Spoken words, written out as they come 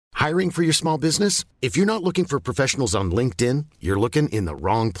Hiring for your small business? If you're not looking for professionals on LinkedIn, you're looking in the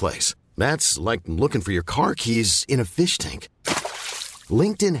wrong place. That's like looking for your car keys in a fish tank.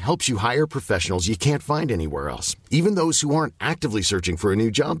 LinkedIn helps you hire professionals you can't find anywhere else, even those who aren't actively searching for a new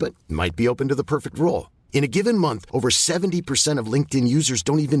job but might be open to the perfect role. In a given month, over 70% of LinkedIn users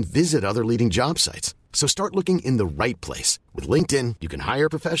don't even visit other leading job sites. So start looking in the right place. With LinkedIn, you can hire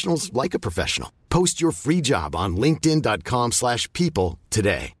professionals like a professional. Post your free job on linkedin.com/people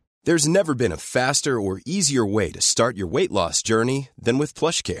today. There's never been a faster or easier way to start your weight loss journey than with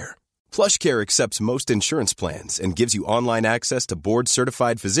PlushCare. PlushCare accepts most insurance plans and gives you online access to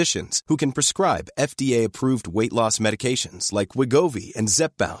board-certified physicians who can prescribe FDA-approved weight loss medications like Wegovy and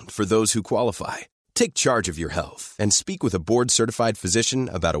Zepbound for those who qualify. Take charge of your health and speak with a board-certified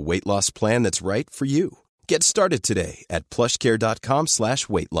physician about a weight loss plan that's right for you. Get started today at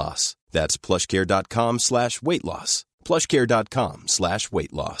plushcare.com/weight loss. That's plushcare.com/weight loss.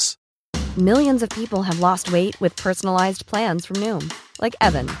 plushcare.com/weight loss. Millions of people have lost weight with personalized plans from Noom. Like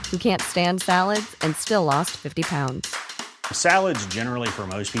Evan, who can't stand salads and still lost 50 pounds. Salads generally for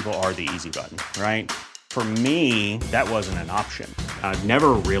most people are the easy button, right? For me, that wasn't an option. I never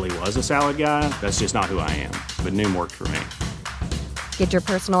really was a salad guy. That's just not who I am. But Noom worked for me. Get your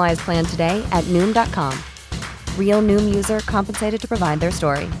personalized plan today at Noom.com. Real Noom user compensated to provide their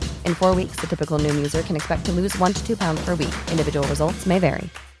story. In 4 weeks, the typical Noom user can expect to lose 1 to 2 pounds per week. Individual results may vary.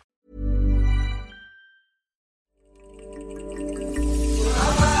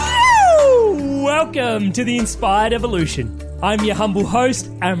 Welcome to the Inspired Evolution. I'm your humble host,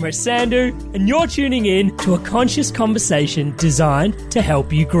 Amrit Sandhu, and you're tuning in to a conscious conversation designed to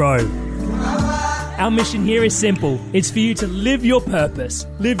help you grow. Our mission here is simple. It's for you to live your purpose,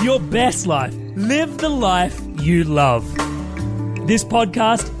 live your best life, live the life you love. This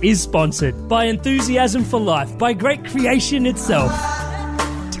podcast is sponsored by Enthusiasm for Life, by Great Creation itself.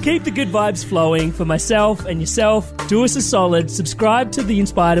 To keep the good vibes flowing for myself and yourself, do us a solid, subscribe to the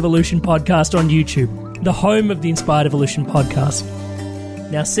Inspired Evolution podcast on YouTube, the home of the Inspired Evolution podcast.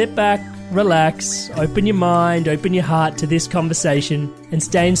 Now sit back, relax, open your mind, open your heart to this conversation, and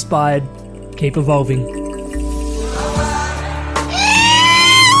stay inspired. Keep evolving.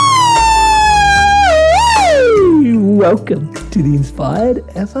 Welcome to the Inspired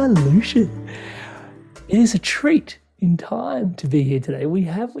Evolution. It is a treat in time to be here today. We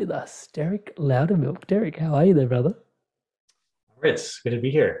have with us Derek Loudermilk. Derek, how are you there, brother? It's good to be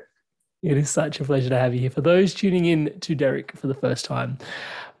here. It is such a pleasure to have you here. For those tuning in to Derek for the first time,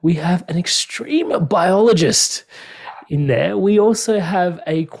 we have an extreme biologist in there. We also have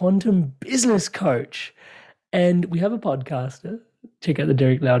a quantum business coach, and we have a podcaster. Check out the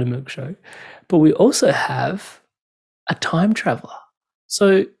Derek Loudermilk show. But we also have a time traveler.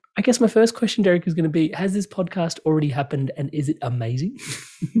 So I guess my first question, Derek, is going to be, has this podcast already happened, and is it amazing?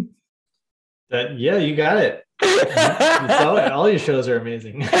 Yeah, you got it. All your shows are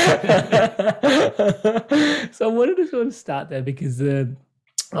amazing. So I wanted to sort of start there because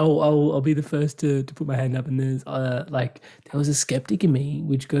I'll be the first to put my hand up, and there's there was a skeptic in me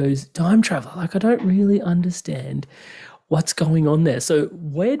which goes, time travel, like I don't really understand what's going on there. So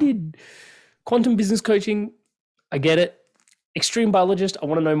where did quantum business coaching, I get it, extreme biologist, I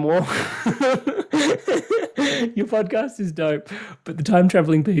want to know more. Your podcast is dope, but the time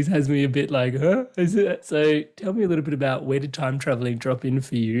traveling piece has me a bit like, huh? Is it? So tell me a little bit about, where did time traveling drop in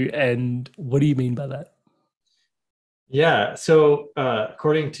for you, and what do you mean by that? Yeah, so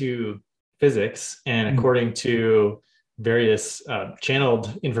according to physics and according to various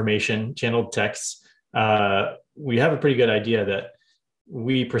channeled information, channeled texts, we have a pretty good idea that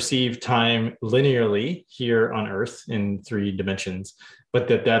we perceive time linearly here on Earth in 3 dimensions, but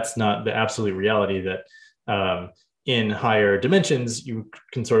that's not the absolute reality, that in higher dimensions, you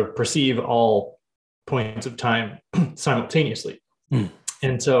can sort of perceive all points of time simultaneously.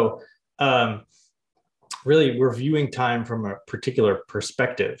 And so really, we're viewing time from a particular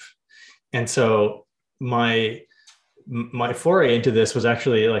perspective. And so my foray into this was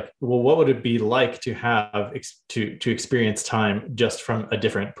actually like, well, what would it be like to have to experience time just from a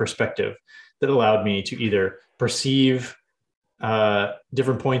different perspective that allowed me to either perceive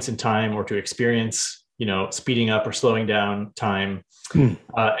different points in time, or to experience, speeding up or slowing down time. And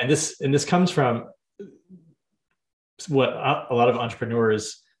this comes from what a lot of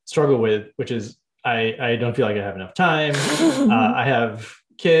entrepreneurs struggle with, which is I don't feel like I have enough time. I have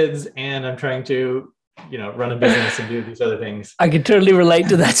kids and I'm trying to, run a business and do these other things. I can totally relate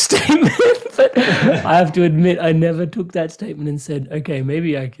to that statement, but I have to admit, I never took that statement and said, okay,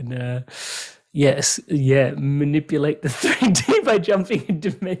 maybe I can, Yes, yeah, manipulate the 3D by jumping a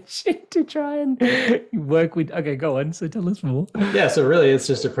dimension to try and work with. Okay, go on. So tell us more. Yeah, so really, it's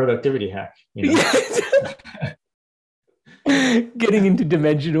just a productivity hack. Getting into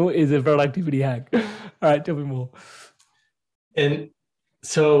dimensional is a productivity hack. All right, tell me more. And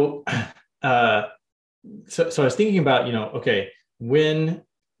so, so I was thinking about, okay, when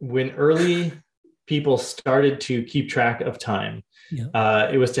early people started to keep track of time,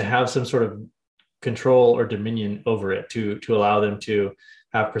 it was to have some sort of control or dominion over it, to allow them to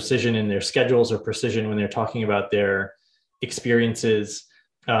have precision in their schedules or precision when they're talking about their experiences.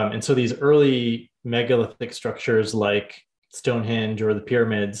 And so these early megalithic structures like Stonehenge or the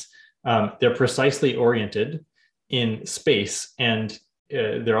pyramids, they're precisely oriented in space, and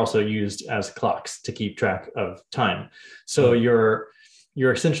they're also used as clocks to keep track of time. So you're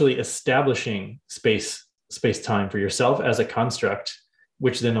essentially establishing space time for yourself as a construct,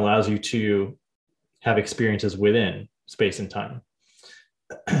 which then allows you to have experiences within space and time.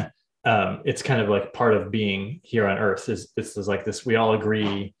 It's kind of like part of being here on Earth. Is like this. We all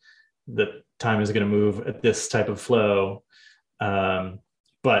agree that time is going to move at this type of flow,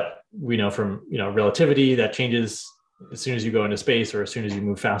 but we know from relativity that changes as soon as you go into space, or as soon as you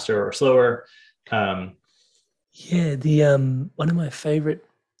move faster or slower. Yeah, the one of my favorite.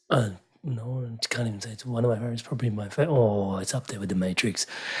 No, I can't even say it's one of my favorites. Probably my favorite. Oh, it's up there with The Matrix.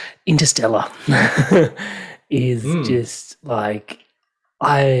 Interstellar is just like,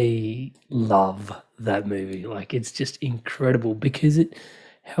 I love that movie. Like, it's just incredible because it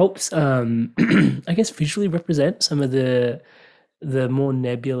helps, I guess, visually represent some of the more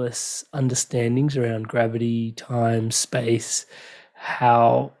nebulous understandings around gravity, time, space.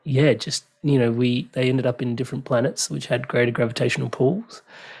 How, just they ended up in different planets which had greater gravitational pulls.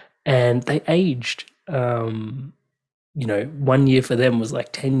 And they aged. 1 year for them was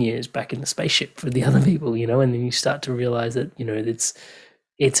like 10 years back in the spaceship for the other people, and then you start to realize that,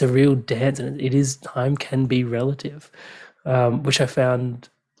 it's a real dance, and time can be relative, which I found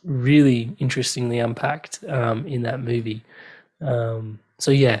really interestingly unpacked in that movie.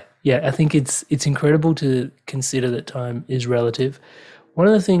 So I think it's incredible to consider that time is relative. One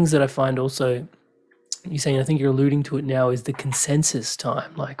of the things that I find also, you're saying, I think you're alluding to it now, is the consensus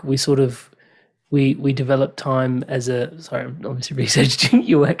time. Like, we sort of, we develop time as I'm obviously researching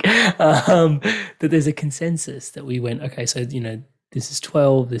your work, that there's a consensus that we went, okay, so, this is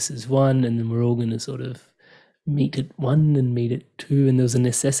 12, this is 1, and then we're all going to sort of meet at 1 and meet at 2, and there was a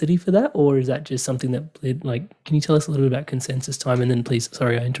necessity for that? Or is that just something that, like, can you tell us a little bit about consensus time? And then please,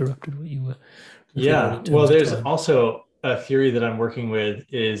 sorry, I interrupted what you were. Yeah, well, there's also a theory that I'm working with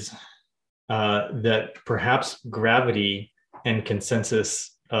is that perhaps gravity and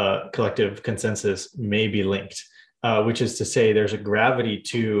consensus, collective consensus, may be linked, which is to say there's a gravity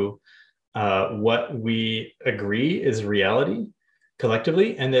to what we agree is reality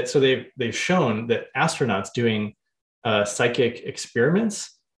collectively. And that, so they've shown that astronauts doing psychic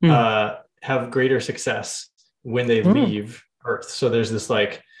experiments have greater success when they leave Earth. So there's this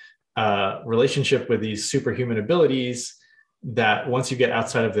like relationship with these superhuman abilities that once you get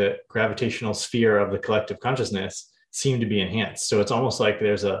outside of the gravitational sphere of the collective consciousness seem to be enhanced. So it's almost like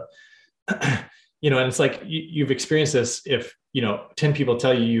there's a, and it's like you've experienced this if, 10 people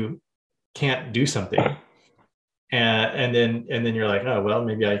tell you can't do something, and then you're like, oh, well,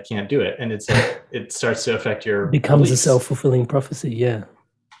 maybe I can't do it. And it starts to affect your becomes beliefs. A self-fulfilling prophecy. Yeah.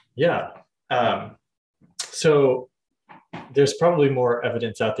 Yeah. So there's probably more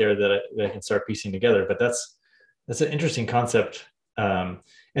evidence out there that I can start piecing together, but that's an interesting concept. And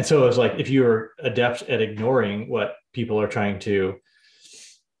so it was like, if you're adept at ignoring what people are trying to,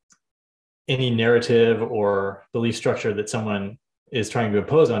 any narrative or belief structure that someone is trying to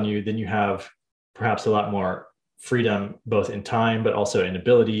impose on you, then you have perhaps a lot more freedom, both in time, but also in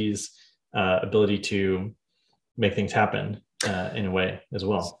abilities, ability to make things happen in a way as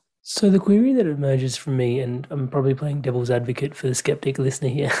well. So the query that emerges from me, and I'm probably playing devil's advocate for the skeptic listener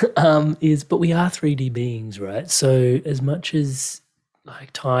here, is, but we are 3D beings, right? So as much as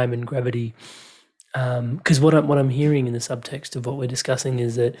like time and gravity, because what I'm hearing in the subtext of what we're discussing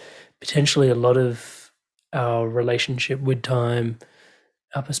is that potentially a lot of our relationship with time,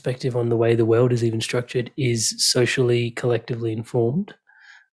 our perspective on the way the world is even structured, is socially, collectively informed,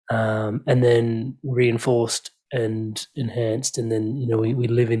 and then reinforced and enhanced, and then we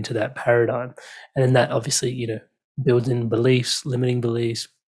live into that paradigm, and then that obviously builds in beliefs, limiting beliefs,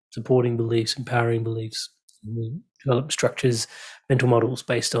 supporting beliefs, empowering beliefs. And we develop structures, mental models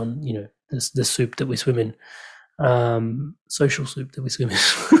based on the soup that we swim in, social soup that we swim in.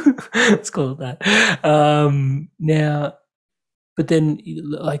 Let's call it that. Now, But then,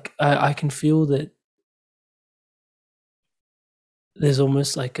 like, I can feel that there's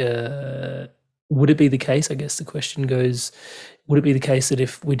almost like would it be the case, I guess the question goes, would it be the case that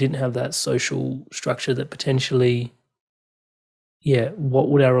if we didn't have that social structure that potentially, what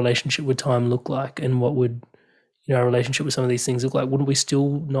would our relationship with time look like, and what would, our relationship with some of these things look like? Wouldn't we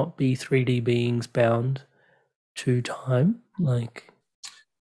still not be 3D beings bound to time? Like,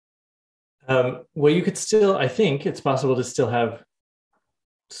 well, you could still, I think it's possible to still have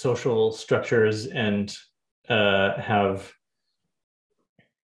social structures and have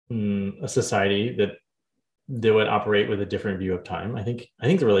a society that would operate with a different view of time. I think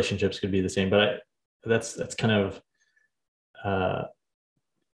the relationships could be the same, but that's kind of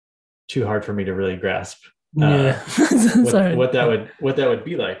too hard for me to really grasp. What that would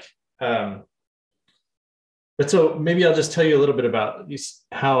be like. But so maybe I'll just tell you a little bit about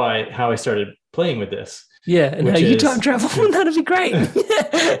how I started playing with this. Yeah, and how you time travel. That'd be great.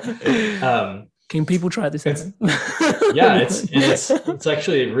 Can people try this? Yeah, it's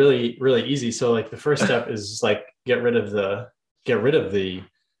actually really, really easy. So like the first step is just like get rid of the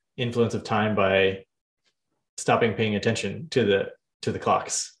influence of time by stopping paying attention to the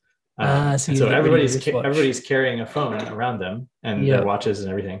clocks. So everybody's carrying a phone around them and their watches and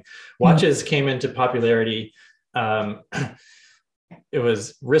everything. Watches came into popularity. It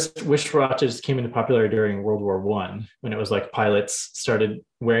was wristwatches came into popularity during World War I, when it was like pilots started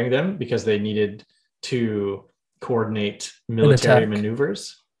wearing them because they needed to coordinate military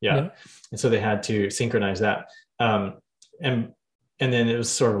maneuvers. Yeah. And so they had to synchronize that. And then it was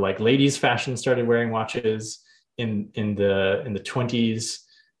sort of like ladies' fashion started wearing watches in the 20s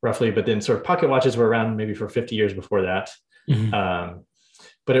roughly, but then sort of pocket watches were around maybe for 50 years before that. Mm-hmm.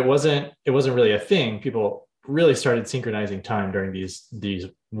 But it wasn't really a thing. People really started synchronizing time during these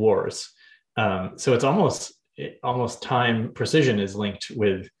wars. So it's almost time precision is linked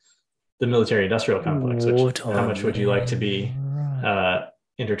with the military industrial complex, which how much would you like to be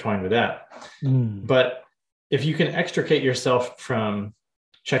intertwined with that? But if you can extricate yourself from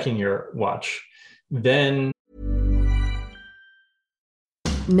checking your watch, then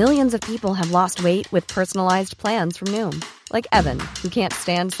Millions of people have lost weight with personalized plans from Noom. Like Evan, who can't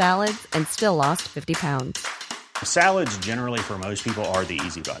stand salads and still lost 50 pounds. Salads generally for most people are the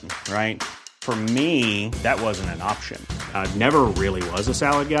easy button, right? For me, that wasn't an option. I never really was a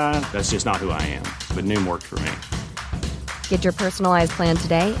salad guy. That's just not who I am. But Noom worked for me. Get your personalized plan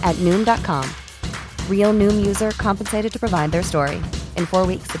today at Noom.com. Real Noom user compensated to provide their story. In 4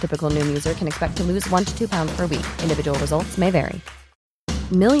 weeks, the typical Noom user can expect to lose 1 to 2 pounds per week. Individual results may vary.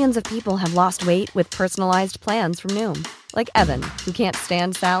 Millions of people have lost weight with personalized plans from Noom. Like Evan, who can't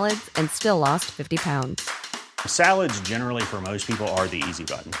stand salads and still lost 50 pounds. Salads generally for most people are the easy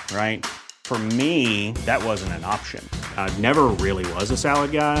button, right? For me, that wasn't an option. I never really was a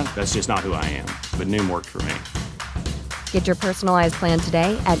salad guy. That's just not who I am. But Noom worked for me. Get your personalized plan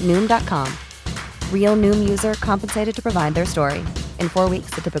today at Noom.com. Real Noom user compensated to provide their story. In 4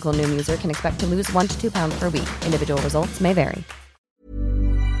 weeks, the typical Noom user can expect to lose 1 to 2 pounds per week. Individual results may vary.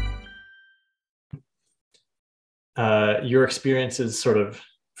 Your experience is sort of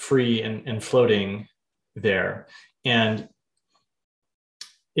free and floating there. And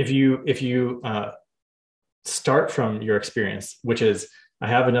if you start from your experience, which is, I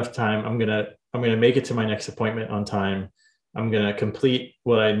have enough time, I'm gonna make it to my next appointment on time, I'm gonna complete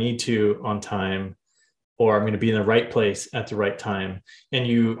what I need to on time, or I'm gonna be in the right place at the right time, and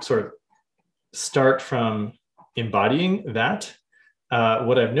you sort of start from embodying that.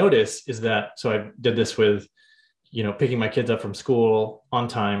 What I've noticed is that, so I did this with picking my kids up from school on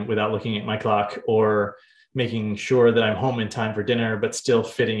time without looking at my clock, or making sure that I'm home in time for dinner, but still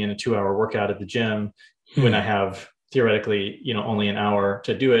fitting in a 2-hour workout at the gym when I have theoretically, only an hour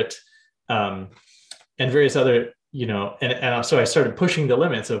to do it. And various other, and so I started pushing the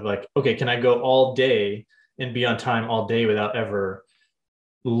limits of like, okay, can I go all day and be on time all day without ever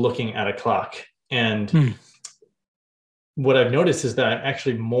looking at a clock? And what I've noticed is that I'm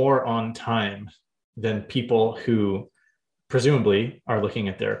actually more on time than people who presumably are looking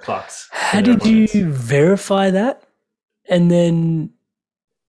at their clocks. How did you verify that? And then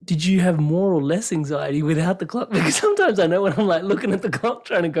did you have more or less anxiety without the clock? Because sometimes I know when I'm like looking at the clock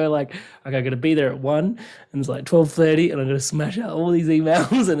trying to go like, okay, I got to be there at 1 and it's like 12:30 and I'm going to smash out all these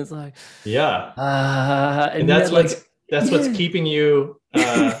emails and it's like, and that's what's keeping you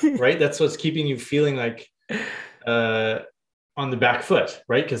right. That's what's keeping you feeling like on the back foot,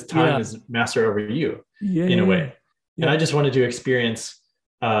 right? Because time is master over you in a way. And I just wanted to experience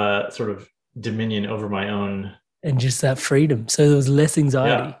sort of dominion over my own. And just that freedom. So there was less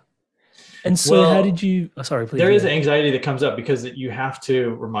anxiety. And so how did you, sorry, please. There is anxiety that comes up because you have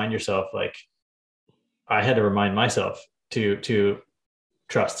to remind yourself, like I had to remind myself to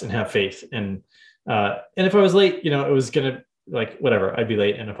trust and have faith. And if I was late, it was going to, like, whatever, I'd be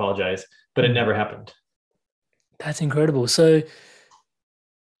late and apologize, but it never happened. That's incredible. So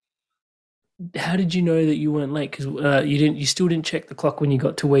how did you know that you weren't late? Because you still didn't check the clock when you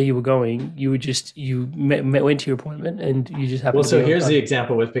got to where you were going. You were just, went to your appointment and you just happened. Well, so here's the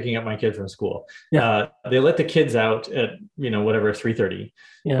example with picking up my kid from school. Yeah. They let the kids out at, whatever, 3:30,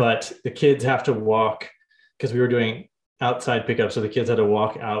 but the kids have to walk, because we were doing outside pickup. So the kids had to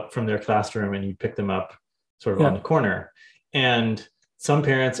walk out from their classroom and you pick them up sort of on the corner. And some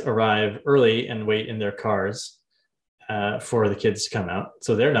parents arrive early and wait in their cars for the kids to come out.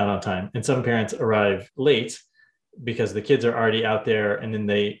 So they're not on time. And some parents arrive late because the kids are already out there and then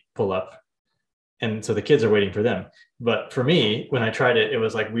they pull up. And so the kids are waiting for them. But for me, when I tried it, it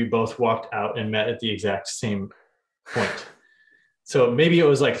was like we both walked out and met at the exact same point. So maybe it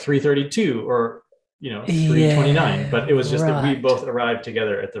was like 3:32 or 3:29, but it was just that we both arrived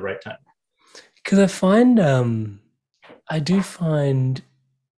together at the right time. Because I do find,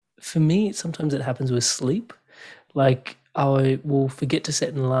 for me, sometimes it happens with sleep. Like I will forget to set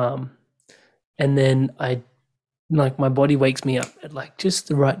an alarm, and then my body wakes me up at like just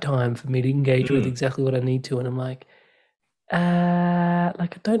the right time for me to engage with exactly what I need to, and I'm like I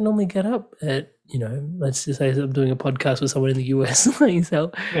don't normally get up at, let's just say I'm doing a podcast with someone in the US like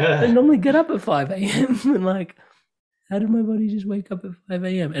yourself. I normally get up at 5 a.m. and like, how did my body just wake up at 5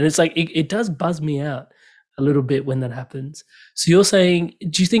 a.m.? And it's like, it does buzz me out a little bit when that happens. So you're saying,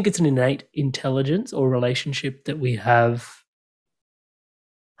 do you think it's an innate intelligence or relationship that we have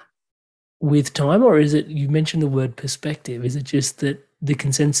with time? Or is it, you mentioned the word perspective, is it just that the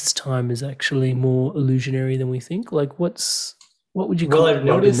consensus time is actually more illusionary than we think? Like what would you call it? Well, I've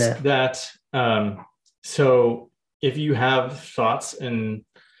noticed that, so if you have thoughts and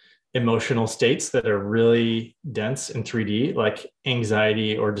emotional states that are really dense in 3D, like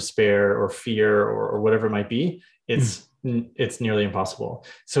anxiety or despair or fear or whatever it might be, it's nearly impossible.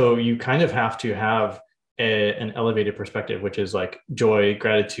 So you kind of have to have an elevated perspective, which is like joy,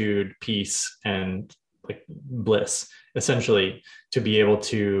 gratitude, peace, and like bliss, essentially, to be able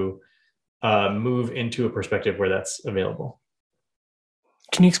to move into a perspective where that's available.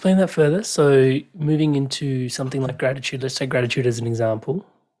 Can you explain that further? So moving into something like gratitude, let's take gratitude as an example.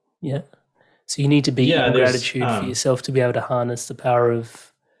 Yeah. So you need to be in gratitude for yourself to be able to harness the power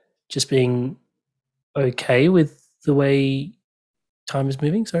of just being okay with the way time is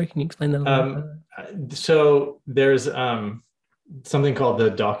moving. Sorry, can you explain that a little bit? So there's something called the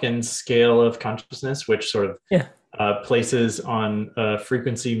Dawkins scale of consciousness, which sort of places on a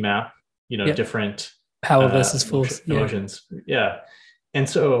frequency map, different power versus force emotions. Yeah. And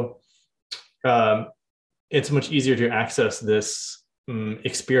so it's much easier to access this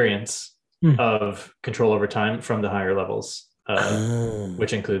experience of control over time from the higher levels,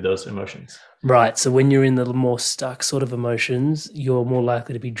 which include those emotions. Right. So when you're in the more stuck sort of emotions, you're more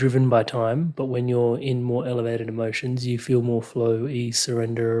likely to be driven by time. But when you're in more elevated emotions, you feel more flow, ease,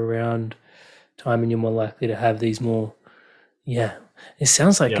 surrender around time, and you're more likely to have these more, it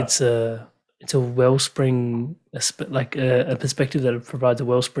sounds like it's a wellspring, like a perspective that provides a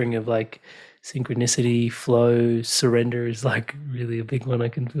wellspring of like synchronicity, flow, surrender is like really a big one I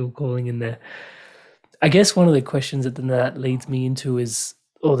can feel calling in there. I guess one of the questions that leads me into is,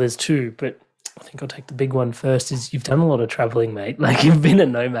 there's two, but I think I'll take the big one first, is you've done a lot of traveling, mate. Like you've been a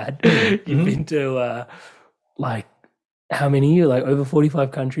nomad. You've been to like how many? Like over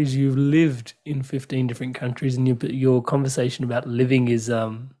 45 countries. You've lived in 15 different countries, and your conversation about living is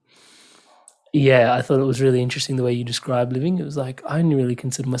I thought it was really interesting the way you described living. It was like, I only really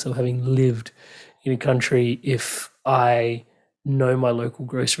consider myself having lived in a country if I know my local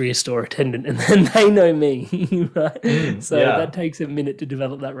grocery store attendant and then they know me, right? So that takes a minute to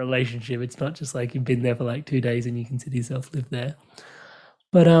develop that relationship. It's not just like you've been there for like 2 days and you consider yourself live there.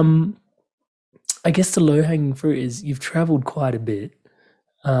 But I guess the low-hanging fruit is you've traveled quite a bit.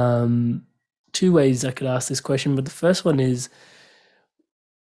 Two ways I could ask this question, but the first one is,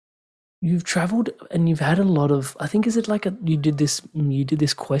 you've traveled and you've had a lot of, I think, is it like you did this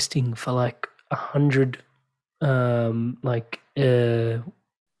questing for like 100,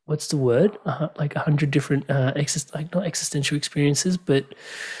 what's the word? Like 100 different, not existential experiences, but do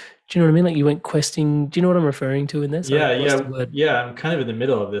you know what I mean? Like you went questing. Do you know what I'm referring to in this? Yeah. I'm kind of in the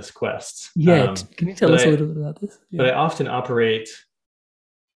middle of this quest. Yeah. Can you tell us a little bit about this? Yeah. But I often operate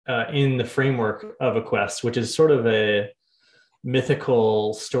in the framework of a quest, which is sort of a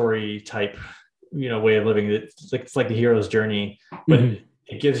mythical story type, way of living. It's like the hero's journey, but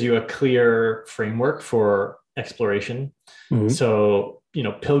it gives you a clear framework for exploration. So,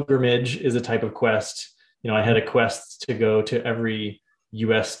 pilgrimage is a type of quest. I had a quest to go to every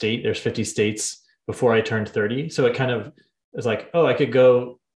US state. There's 50 states before I turned 30. So it kind of is like, oh, I could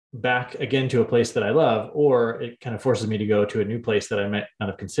go back again to a place that I love, or it kind of forces me to go to a new place that I might not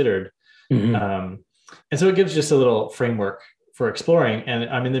have considered. And so it gives just a little framework for exploring. And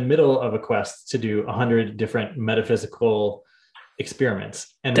I'm in the middle of a quest to do 100 different metaphysical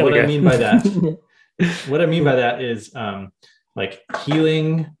experiments. And what I mean by that is like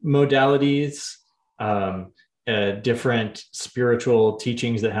healing modalities, different spiritual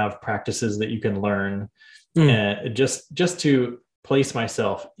teachings that have practices that you can learn, just to place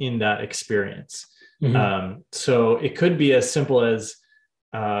myself in that experience. So it could be as simple as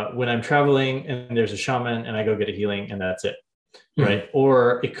when I'm traveling and there's a shaman and I go get a healing and that's it, right?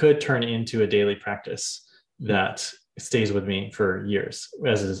 Or it could turn into a daily practice that stays with me for years,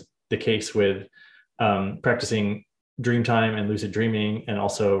 as is the case with practicing dream time and lucid dreaming, and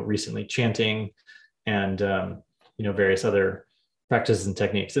also recently chanting and various other practices and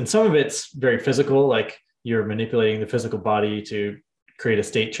techniques. And some of it's very physical, like you're manipulating the physical body to create a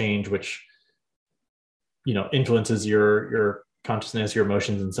state change, which influences your consciousness, your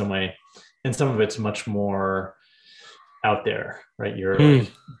emotions in some way. And some of it's much more out there, right? You're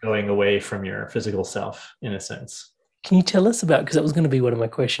like going away from your physical self in a sense. Can you tell us about, because that was going to be one of my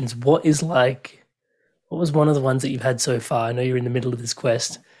questions, what was one of the ones that you've had so far? I know you're in the middle of this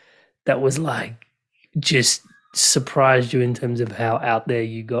quest that was like just surprised you in terms of how out there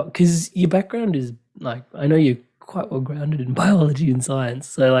you got, because your background is like, I know you're quite well grounded in biology and science,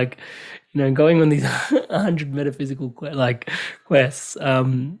 so like going on these 100 metaphysical quests,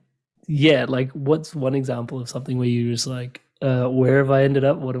 like what's one example of something where you're just like, where have I ended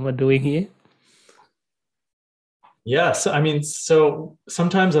up, what am I doing here? So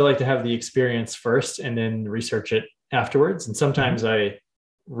sometimes I like to have the experience first and then research it afterwards, and sometimes I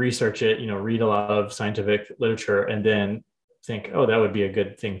research it, read a lot of scientific literature and then think, oh, that would be a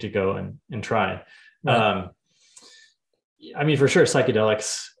good thing to go and try. Right. For sure,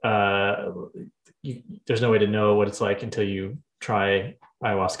 psychedelics, there's no way to know what it's like until you try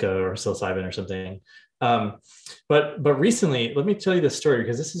ayahuasca or psilocybin or something. But recently, let me tell you this story,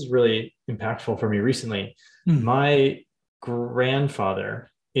 because this is really impactful for me recently. My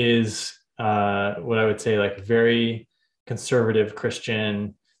grandfather is what I would say like very conservative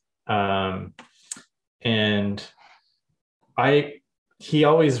Christian. And he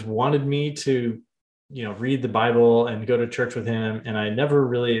always wanted me to, read the Bible and go to church with him. And I never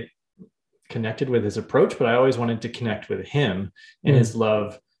really connected with his approach, but I always wanted to connect with him and his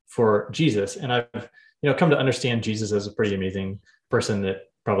love for Jesus. And I've, come to understand Jesus as a pretty amazing person that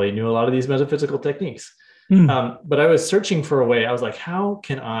probably knew a lot of these metaphysical techniques. But I was searching for a way. I was like, how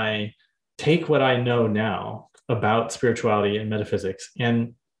can I take what I know now about spirituality and metaphysics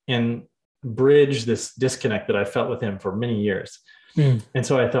and bridge this disconnect that I felt with him for many years? And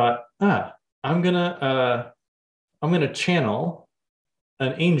so I thought, I'm gonna channel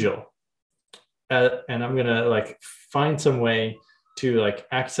an angel, and I'm gonna find some way to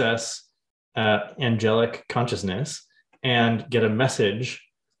access angelic consciousness and get a message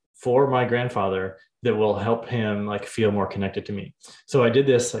for my grandfather that will help him feel more connected to me. So I did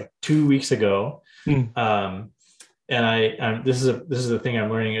this 2 weeks ago. And this is the thing I'm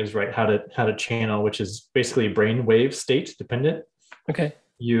learning is how to channel, which is basically brainwave state dependent. Okay.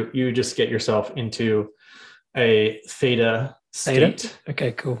 You just get yourself into a theta state.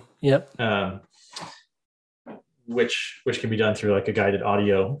 Okay, cool. Yep. Which can be done through a guided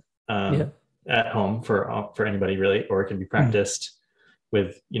audio at home for anybody really, or it can be practiced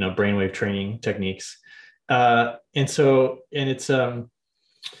with brainwave training techniques. And it's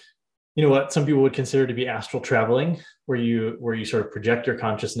what some people would consider to be astral traveling, where you sort of project your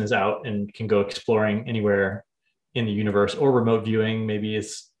consciousness out and can go exploring anywhere in the universe, or remote viewing maybe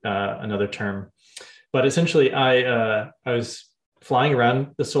is another term. But essentially I was flying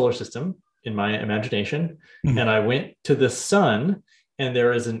around the solar system in my imagination, and I went to the sun, and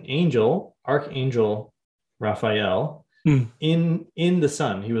there is an angel, Archangel Raphael, in the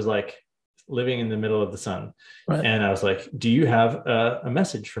sun. He was living in the middle of the sun. Right. And I was like, do you have a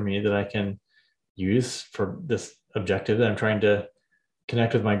message for me that I can use for this objective that I'm trying to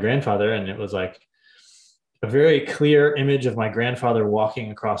connect with my grandfather? And it was a very clear image of my grandfather walking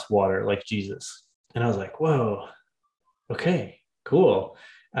across water like Jesus. And I was like, whoa, okay, cool.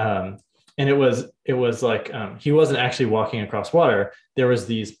 And it was he wasn't actually walking across water. There was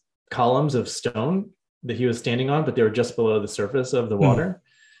these columns of stone that he was standing on, but they were just below the surface of the water.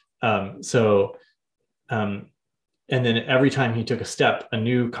 And then every time he took a step, a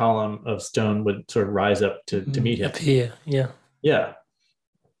new column of stone would sort of rise up to meet him. Appear, yeah. Yeah.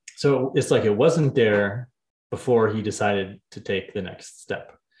 So it's like it wasn't there before he decided to take the next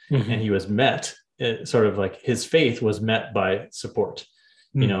step. Mm-hmm. And he was met, sort of like his faith was met by support,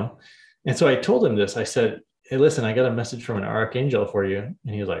 you know? And so I told him this. I said, hey, listen, I got a message from an archangel for you.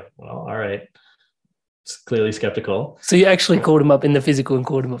 And he was like, well, all right. It's clearly skeptical. So you actually called him up in the physical and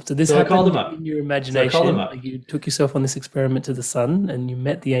called him up. So this happened I called him up. in your imagination. So I called him up. Like you took yourself on this experiment to the sun and you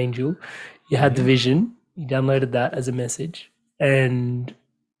met the angel. You had the vision. You downloaded that as a message. And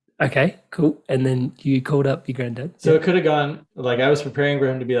okay, cool. And then you called up your granddad. So it could have gone, like I was preparing for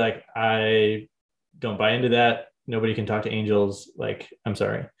him to be like, I don't buy into that. Nobody can talk to angels. Like, I'm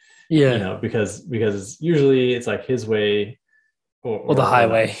sorry. Yeah. You know, because usually it's like his way or the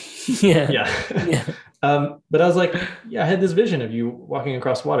highway. Yeah. But I was like, yeah, I had this vision of you walking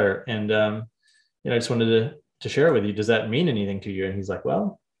across water, and I just wanted to share it with you. Does that mean anything to you? And he's like,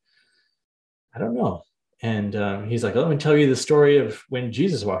 well, I don't know. And he's like, let me tell you the story of when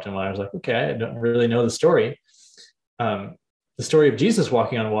Jesus walked on water. I was like, okay, I don't really know the story. The story of Jesus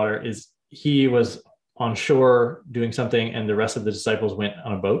walking on water is he was on shore doing something, and the rest of the disciples went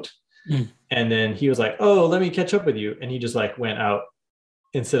on a boat. And then he was like, oh, let me catch up with you. And he just like went out.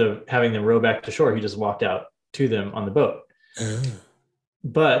 Instead of having them row back to shore, he just walked out to them on the boat.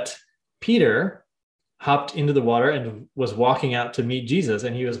 But Peter hopped into the water and was walking out to meet Jesus,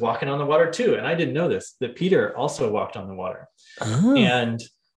 and he was walking on the water too. And I didn't know this, that Peter also walked on the water. And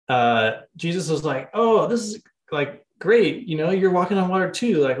Jesus was like, oh, this is like great. You know, you're walking on water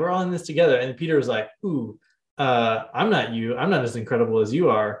too. Like we're all in this together. And Peter was like, ooh, I'm not you. I'm not as incredible as you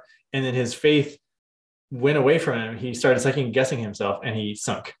are. And then his faith went away from him. He started second guessing himself, and he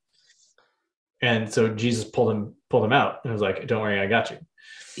sunk. And so Jesus pulled him out and was like, don't worry, I got you.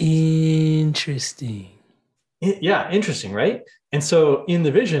 Interesting. Yeah. Interesting. Right. And so in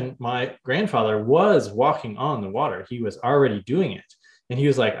the vision, my grandfather was walking on the water. He was already doing it. And he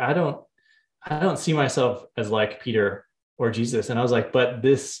was like, I don't see myself as like Peter or Jesus. And I was like, but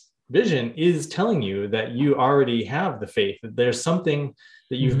this vision is telling you that you already have the faith, that there's something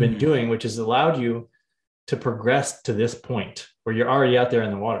that you've been doing, which has allowed you to progress to this point where you're already out there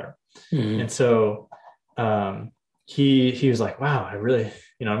in the water. And so he was like, wow, I really,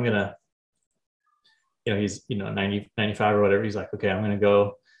 I'm going to, he's, 90, 95 or whatever. He's like, okay, I'm going to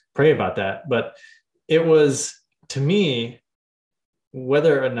go pray about that. But it was, to me,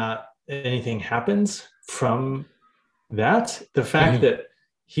 whether or not anything happens from that, the fact that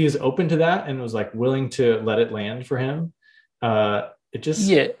he was open to that and was like willing to let it land for him, it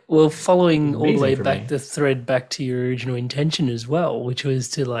just following all the way back the thread back to your original intention as well, which was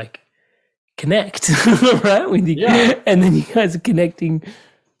to like connect, right? With you. Yeah. And then you guys are connecting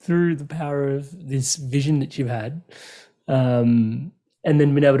through the power of this vision that you've had, and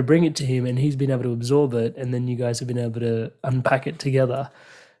then been able to bring it to him, and he's been able to absorb it, and then you guys have been able to unpack it together.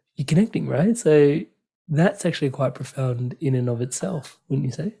 You're connecting, right? So that's actually quite profound in and of itself, wouldn't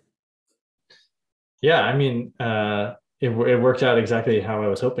you say? Yeah, I mean, it worked out exactly how I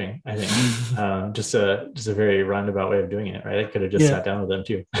was hoping, I think. Just a very roundabout way of doing it, right? I could have just sat down with them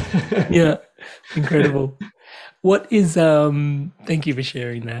too. Yeah, incredible. What is, thank you for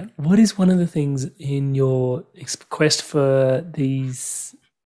sharing that. What is one of the things in your quest for these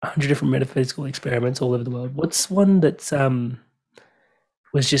 100 different metaphysical experiments all over the world? What's one that's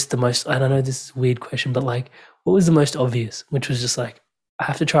was just the most, I don't know, this is a weird question, but like, what was the most obvious, which was just like, I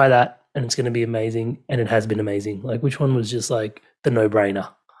have to try that and it's going to be amazing, and it has been amazing? Like, which one was just like the no-brainer?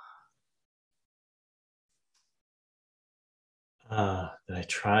 That I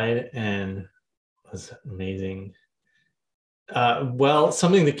tried and was amazing. Well,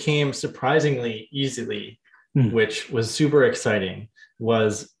 something that came surprisingly easily, which was super exciting,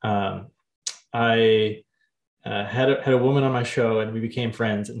 was I had a woman on my show, and we became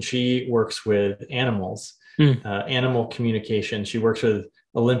friends, and she works with animals, animal communication. She works with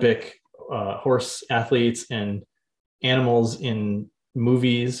Olympic horse athletes and animals in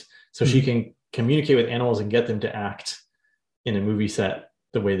movies, so she can communicate with animals and get them to act in a movie set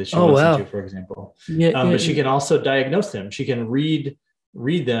the way that she wants them to, for example. But she can also diagnose them. She can read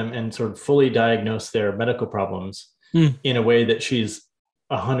them and sort of fully diagnose their medical problems in a way that she's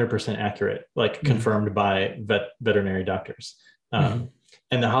 100% accurate, like confirmed by veterinary doctors. And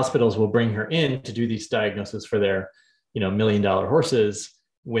the hospitals will bring her in to do these diagnoses for their, $1 million horses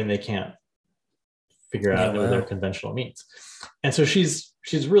when they can't figure out with their conventional means. And so she's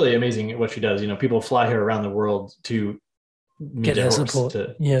really amazing at what she does. People fly her around the world to meet get her support.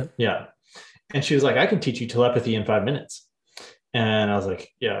 Yeah. And she was like, I can teach you telepathy in 5 minutes. And I was like,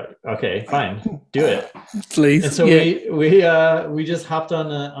 yeah, okay, fine, do it. Please. And so yeah. we just hopped on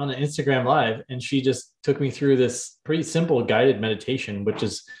an Instagram live, and she just took me through this pretty simple guided meditation, which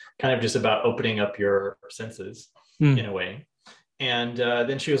is kind of just about opening up your senses in a way. And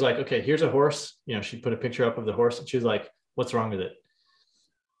then she was like, okay, here's a horse. You know, she put a picture up of the horse, and she was like, what's wrong with it?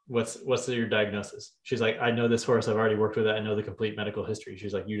 What's your diagnosis? She's like, I know this horse. I've already worked with it. I know the complete medical history.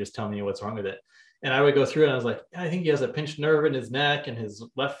 She's like, you just tell me what's wrong with it. And I would go through it, and I was like, I think he has a pinched nerve in his neck, and his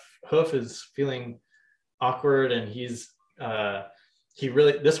left hoof is feeling awkward. And this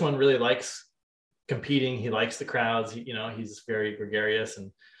one really likes competing. He likes the crowds. He's very gregarious.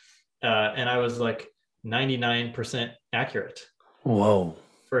 And I was like 99% accurate. Whoa.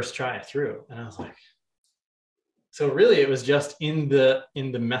 First try through. And I was like, so really it was just in the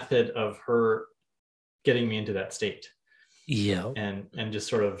method of her getting me into that state. Yeah. And just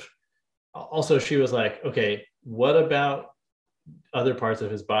sort of, also she was like, okay, what about other parts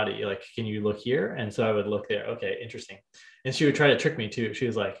of his body? Like, can you look here? And so I would look there. Okay, interesting. And she would try to trick me too. She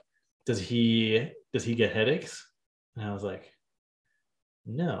was like, does he get headaches? And I was like,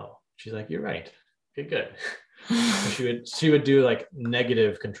 no. She's like, you're right. Okay, good. So she would do like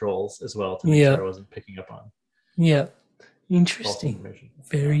negative controls as well to make sure I wasn't picking up on. Yeah. Interesting.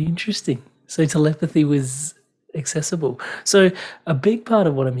 Very interesting. So telepathy was accessible. So a big part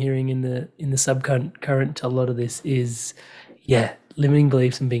of what I'm hearing in the subcurrent to a lot of this is, limiting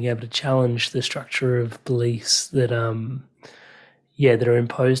beliefs and being able to challenge the structure of beliefs that that are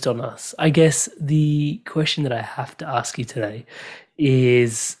imposed on us. I guess the question that I have to ask you today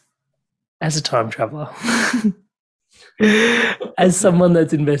is, as a time traveler, as someone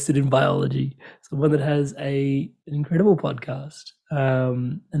that's invested in biology, someone that has an incredible podcast,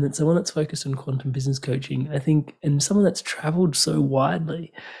 and then someone that's focused on quantum business coaching, I think, and someone that's traveled so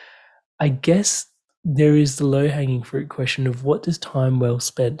widely, I guess there is the low-hanging fruit question of, what does time well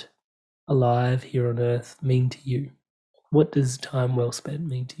spent alive here on Earth mean to you? What does time well spent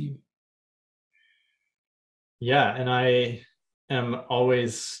mean to you? Yeah, and I am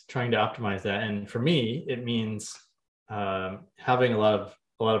always trying to optimize that. And for me, it means having a lot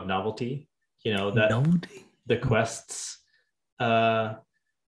of novelty. That the quests is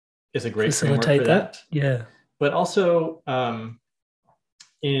a great framework for that. Yeah, but also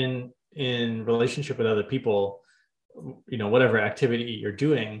in relationship with other people, whatever activity you're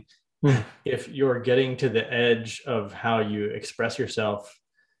doing, if you're getting to the edge of how you express yourself,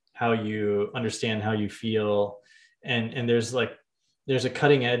 how you understand how you feel, and there's a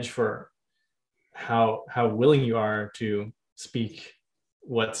cutting edge for how willing you are to speak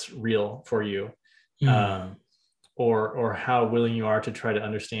what's real for you, or how willing you are to try to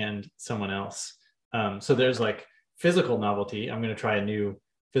understand someone else. So there's like physical novelty. I'm going to try a new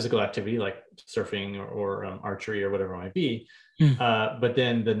physical activity like surfing or archery or whatever it might be. But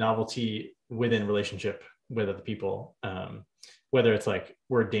then the novelty within relationship with other people, whether it's like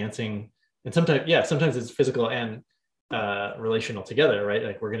we're dancing, and sometimes it's physical and relational together, right?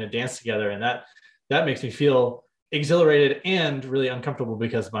 Like we're going to dance together, and that makes me feel exhilarated and really uncomfortable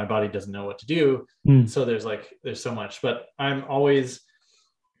because my body doesn't know what to do. So there's so much, but I'm always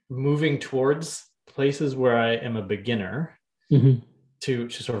moving towards places where I am a beginner, to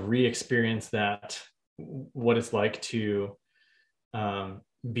sort of re-experience that, what it's like to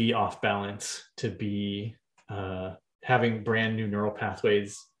be off balance, to be having brand new neural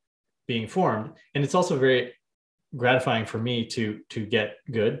pathways being formed. And it's also very gratifying for me to get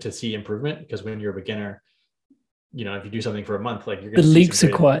good, to see improvement, because when you're a beginner, if you do something for a month, like you're going to the leaps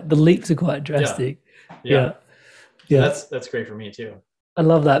are quite drastic. Yeah. That's great for me too. I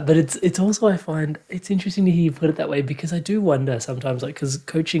love that, but it's also, I find it's interesting to hear you put it that way, because I do wonder sometimes, like, because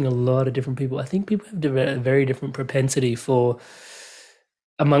coaching a lot of different people, I think people have a very different propensity for,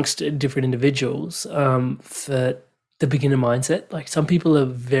 amongst different individuals, for the beginner mindset. Like some people are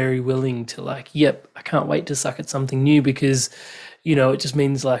very willing to I can't wait to suck at something new, because it just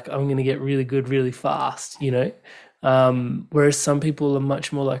means like I'm going to get really good really fast, whereas some people are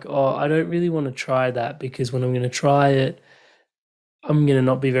much more like, oh, I don't really want to try that, because when I'm going to try it, I'm going to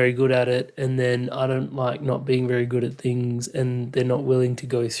not be very good at it. And then I don't like not being very good at things, and they're not willing to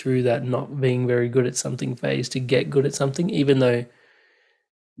go through that not being very good at something phase to get good at something, even though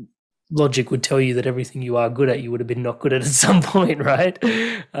logic would tell you that everything you are good at, you would have been not good at some point, right?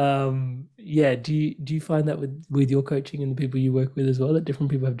 Do you find that with your coaching and the people you work with as well, that different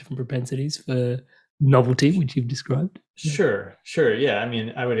people have different propensities for novelty, which you've described? Sure. Yeah. I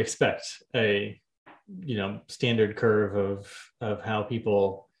mean, I would expect a standard curve of how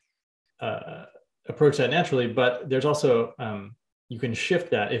people approach that naturally, but there's also you can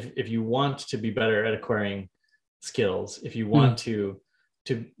shift that if you want to be better at acquiring skills, if you want to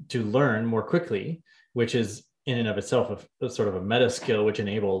learn more quickly, which is in and of itself a sort of a meta skill, which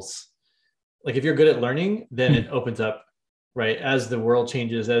enables, like, if you're good at learning, then it opens up, right? As the world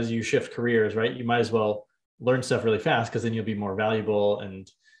changes, as you shift careers, right? You might as well learn stuff really fast, because then you'll be more valuable and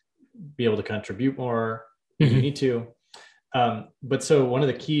be able to contribute more if you need to. But so one of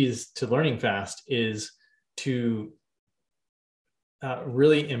the keys to learning fast is to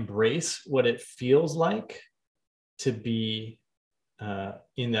really embrace what it feels like to be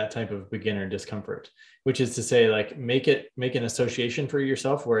in that type of beginner discomfort, which is to say, like, make an association for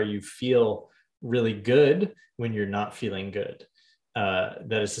yourself where you feel really good when you're not feeling good.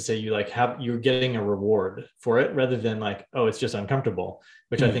 That is to say, you're getting a reward for it, rather than like, oh, it's just uncomfortable,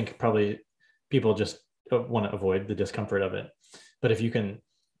 which I think probably people just want to avoid the discomfort of it. But if you can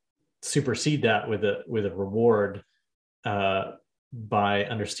supersede that with a reward, by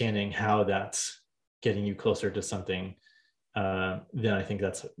understanding how that's getting you closer to something, then I think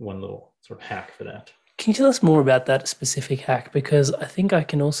that's one little sort of hack for that. Can you tell us more about that specific hack? Because I think I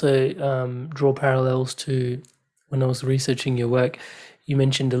can also draw parallels to when I was researching your work. You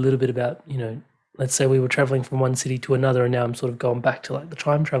mentioned a little bit about, let's say we were traveling from one city to another, and now I'm sort of going back to like the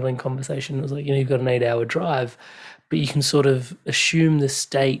time traveling conversation. It was like, you've got an 8-hour drive, but you can sort of assume the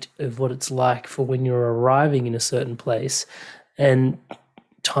state of what it's like for when you're arriving in a certain place, and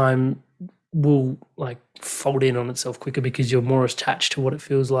time will like fold in on itself quicker because you're more attached to what it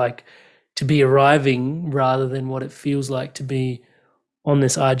feels like to be arriving rather than what it feels like to be on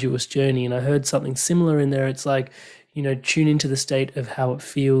this arduous journey. And I heard something similar in there. It's like, tune into the state of how it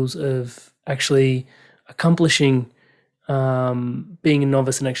feels of actually accomplishing, being a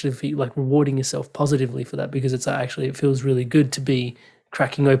novice, and actually feel like rewarding yourself positively for that, because it feels really good to be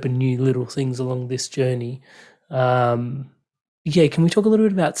cracking open new little things along this journey. Can we talk a little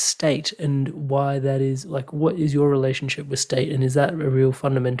bit about state and why that is? Like, what is your relationship with state, and is that a real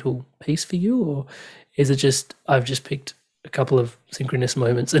fundamental piece for you, or is it just I've just picked a couple of synchronous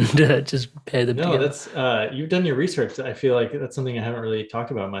moments and just pair them together? No, that's you've done your research. I feel like that's something I haven't really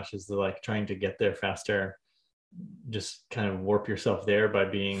talked about much, is the like trying to get there faster, just kind of warp yourself there by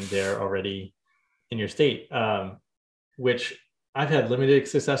being there already in your state, which I've had limited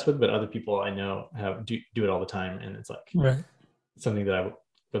success with, but other people I know do it all the time, and it's like something that I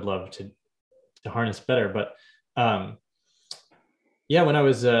would love to harness better. But when I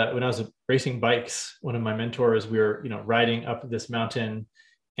was racing bikes, one of my mentors, we were riding up this mountain,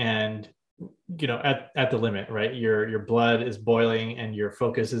 and at the limit, right? Your blood is boiling and your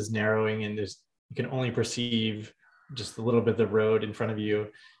focus is narrowing, and you can only perceive just a little bit of the road in front of you.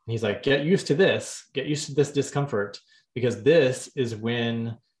 And he's like, get used to this discomfort, because this is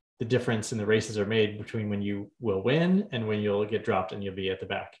when the difference in the races are made between when you will win and when you'll get dropped and you'll be at the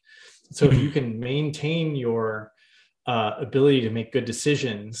back. So if you can maintain your ability to make good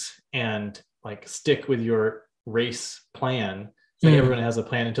decisions and like stick with your race plan, it's like everyone has a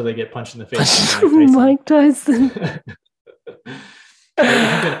plan until they get punched in the face. Mike Tyson.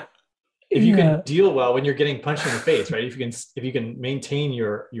 If you can deal well when you're getting punched in the face, right? If you can maintain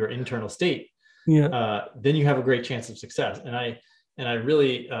your internal state, then you have a great chance of success. And I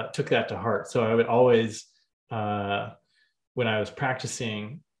really took that to heart. So I would always, when I was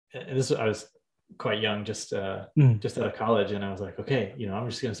practicing, and I was quite young, just out of college, and I was like, okay, I'm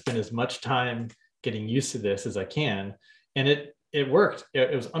just going to spend as much time getting used to this as I can, and it worked.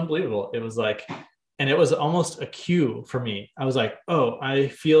 It was unbelievable. It was like, and it was almost a cue for me. I was like, oh, I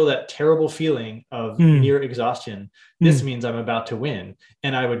feel that terrible feeling of near exhaustion. This means I'm about to win.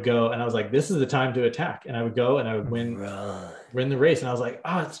 And I would go, and I was like, this is the time to attack. And I would go and I would win the race. And I was like,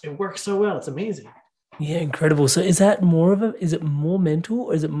 oh, it works so well. It's amazing. Yeah, incredible. So is it more mental,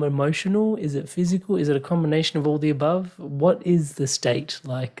 or is it more emotional? Is it physical? Is it a combination of all the above? What is the state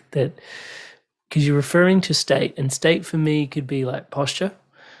like that? Because you're referring to state, and state for me could be like posture.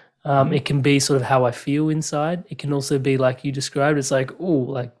 It can be sort of how I feel inside. It can also be like you described. It's like,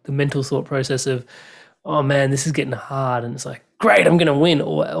 like the mental thought process of, oh man, this is getting hard. And it's like, great, I'm going to win.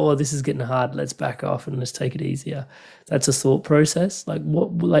 Or this is getting hard. Let's back off and let's take it easier. That's a thought process. Like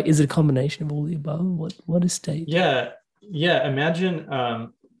is it a combination of all the above? What is state? Yeah. Imagine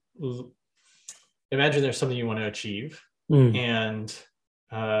there's something you want to achieve. And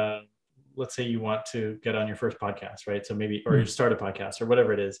let's say you want to get on your first podcast, right? So maybe, or you start a podcast or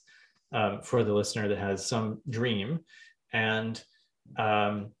whatever it is, for the listener that has some dream. And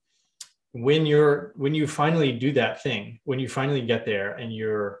when you finally do that thing, when you finally get there and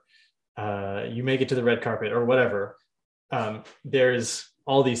you make it to the red carpet or whatever, there's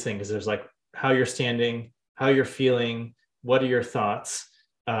all these things. There's like how you're standing, how you're feeling, what are your thoughts,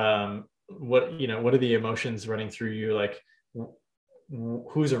 what are the emotions running through you, like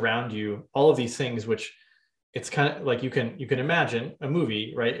who's around you, all of these things, which it's kind of like you can imagine a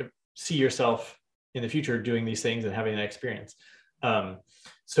movie, right? See yourself in the future doing these things and having that experience.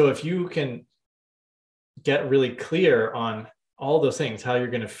 So if you can get really clear on all those things, how you're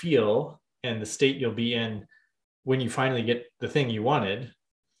going to feel and the state you'll be in when you finally get the thing you wanted,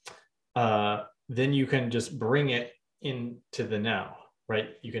 then you can just bring it into the now, right?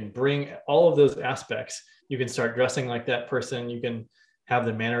 You can bring all of those aspects. You can start dressing like that person. You can have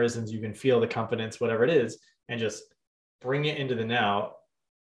the mannerisms. You can feel the confidence, whatever it is, and just bring it into the now.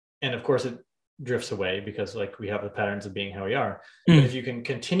 And of course, it drifts away because like we have the patterns of being how we are. But if you can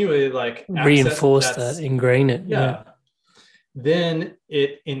continually like reinforce that, ingrain it, then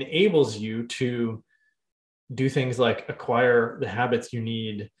it enables you to do things like acquire the habits you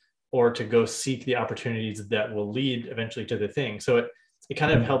need, or to go seek the opportunities that will lead eventually to the thing. So it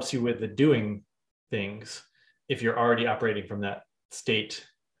kind of helps you with the doing things if you're already operating from that state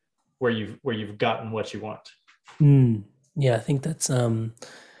where you've gotten what you want. Yeah, I think that's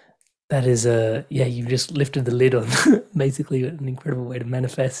that is you've just lifted the lid on basically an incredible way to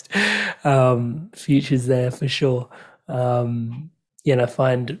manifest futures there for sure. And I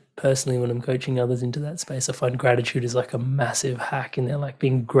find personally when I'm coaching others into that space, I find gratitude is like a massive hack in there, like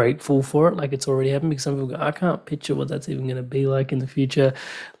being grateful for it, like it's already happened, because some people go, I can't picture what that's even going to be like in the future,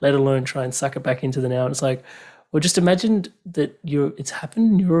 let alone try and suck it back into the now. And it's like, well, just imagine that it's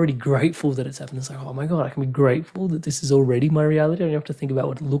happened and you're already grateful that it's happened. It's like, oh my God, I can be grateful that this is already my reality. I don't have to think about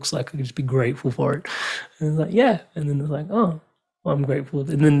what it looks like. I can just be grateful for it. And it's like, yeah. And then it's like, oh, well, I'm grateful.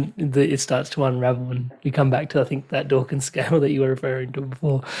 And then it starts to unravel and we come back to, I think, that Dawkins scale that you were referring to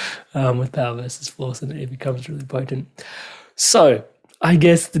before with power versus force, and it becomes really potent. So I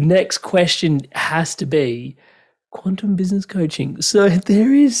guess the next question has to be quantum business coaching. So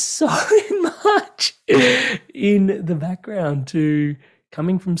there is so much in the background to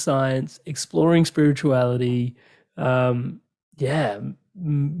coming from science, exploring spirituality, working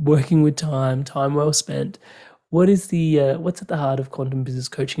with time well spent. What is what's at the heart of quantum business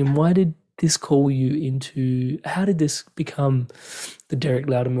coaching, and why did this call you into? How did this become the Derek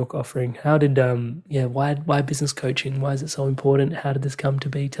Loudermilk offering? How did why business coaching? Why is it so important? How did this come to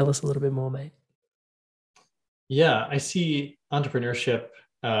be? Tell us a little bit more, mate. Yeah, I see entrepreneurship,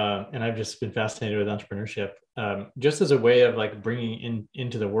 and I've just been fascinated with entrepreneurship, just as a way of like bringing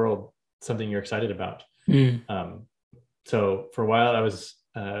into the world something you're excited about. So for a while, I was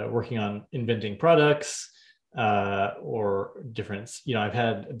working on inventing products. Or different, I've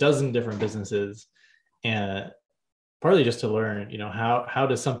had a dozen different businesses, and partly just to learn, how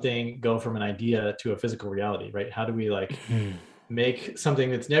does something go from an idea to a physical reality, right? How do we like make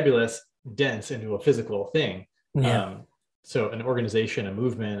something that's nebulous dense into a physical thing? So an organization, a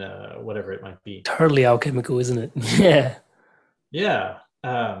movement, whatever it might be. Totally alchemical, isn't it? Yeah.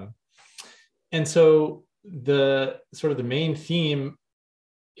 And so the sort of the main theme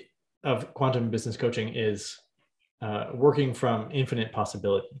of quantum business coaching is working from infinite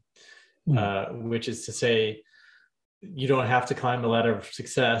possibility, which is to say, you don't have to climb the ladder of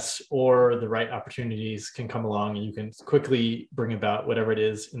success, or the right opportunities can come along and you can quickly bring about whatever it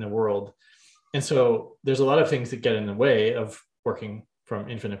is in the world. And so there's a lot of things that get in the way of working from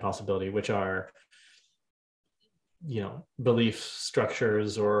infinite possibility, which are, belief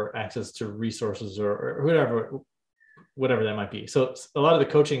structures or access to resources or whatever that might be. So a lot of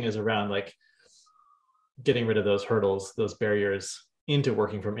the coaching is around like getting rid of those hurdles, those barriers into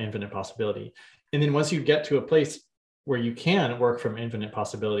working from infinite possibility. And then once you get to a place where you can work from infinite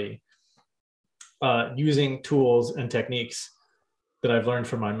possibility, using tools and techniques that I've learned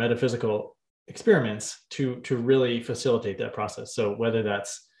from my metaphysical experiments to really facilitate that process. So whether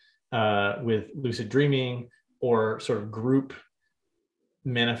that's with lucid dreaming or sort of group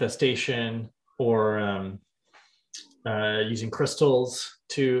manifestation, or using crystals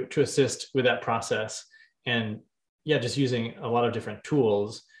to assist with that process, and just using a lot of different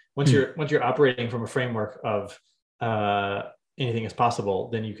tools. Once you're operating from a framework of anything is possible,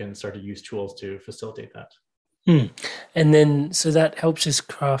 then you can start to use tools to facilitate that. And then so that helps us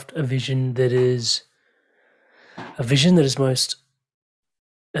craft a vision that is most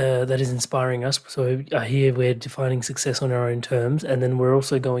that is inspiring us. So here we're defining success on our own terms, and then we're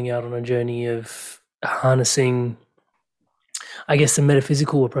also going out on a journey of harnessing, I guess, the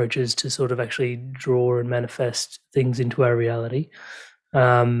metaphysical approaches to sort of actually draw and manifest things into our reality.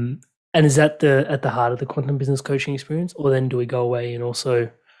 And is that at the heart of the quantum business coaching experience? Or then do we go away and also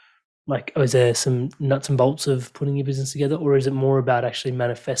is there some nuts and bolts of putting your business together, or is it more about actually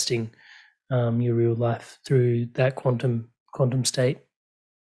manifesting your real life through that quantum state?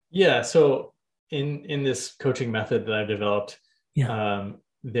 Yeah. So in this coaching method that I've developed,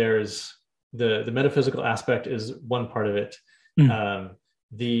 there's the metaphysical aspect is one part of it. I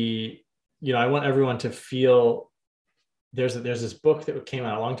want everyone to feel there's this book that came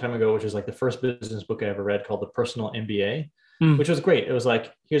out a long time ago, which is like the first business book I ever read, called The Personal MBA, which was great. It was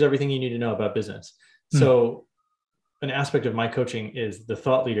like, here's everything you need to know about business. So an aspect of my coaching is the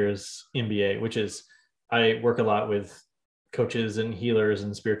Thought Leaders MBA, which is, I work a lot with coaches and healers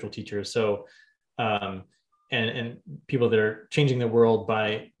and spiritual teachers. So, and people that are changing the world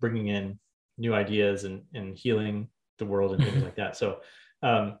by bringing in new ideas and healing the world and things like that. So,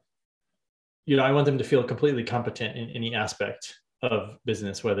 I want them to feel completely competent in any aspect of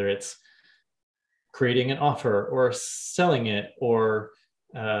business, whether it's creating an offer or selling it, or,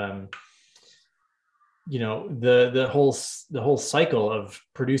 the whole cycle of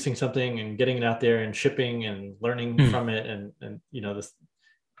producing something and getting it out there and shipping and learning from it, and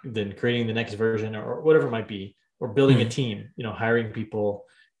then creating the next version, or whatever it might be, or building a team, hiring people,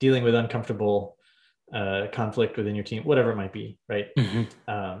 dealing with uncomfortable conflict within your team, whatever it might be, right?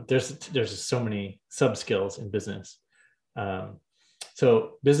 There's so many sub skills in business.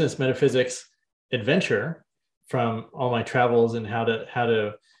 So business metaphysics adventure, from all my travels and how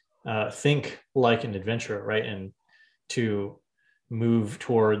to think like an adventurer, right? And to move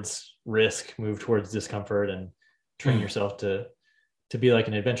towards risk, move towards discomfort, and train yourself to be like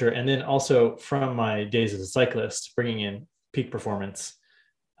an adventurer. And then also from my days as a cyclist, bringing in peak performance,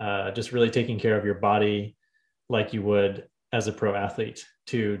 just really taking care of your body like you would as a pro athlete,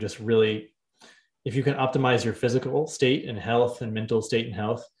 to just really, if you can optimize your physical state and health and mental state and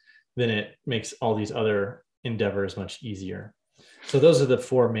health, then it makes all these other endeavors much easier. So those are the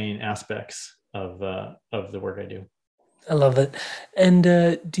four main aspects of the work I do. I love it. And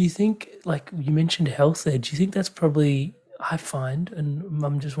do you think, like you mentioned health there, do you think that's probably, I find, and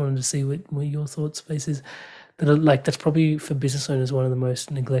I'm just wanting to see what your thought space is, that that's probably for business owners one of the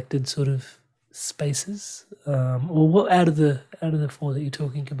most neglected sort of spaces, or what out of the four that you're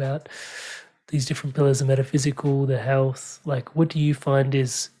talking about, these different pillars, the metaphysical, the health, like what do you find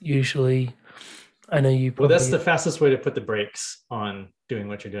is usually, I know you probably... Well, that's the fastest way to put the brakes on doing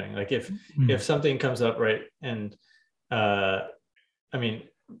what you're doing. Like if something comes up, right, and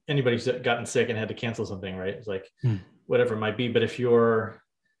anybody's gotten sick and had to cancel something, right? It's like whatever it might be. But if you're,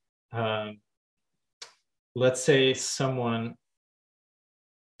 let's say someone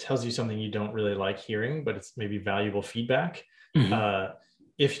tells you something you don't really like hearing, but it's maybe valuable feedback.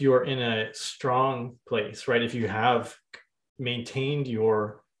 If you're in a strong place, right? If you have maintained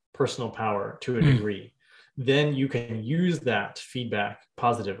your personal power to a degree, then you can use that feedback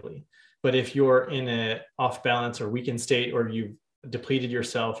positively. But if you're in a off balance or weakened state, or you've depleted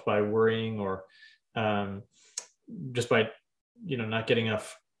yourself by worrying, or just by not getting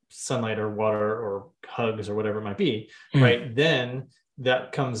enough sunlight or water or hugs or whatever it might be, right? Then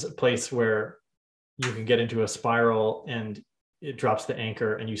that comes a place where you can get into a spiral, and it drops the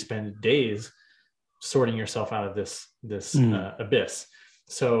anchor, and you spend days sorting yourself out of this abyss.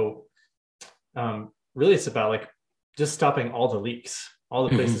 So really it's about like just stopping all the leaks, all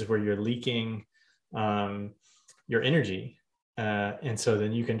the places where you're leaking your energy. And so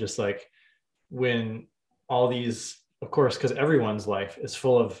then you can just like, when all these, of course, because everyone's life is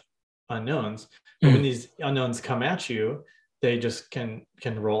full of unknowns, but when these unknowns come at you, they just can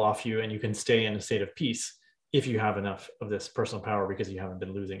roll off you, and you can stay in a state of peace if you have enough of this personal power, because you haven't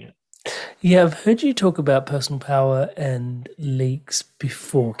been losing it. Yeah, I've heard you talk about personal power and leaks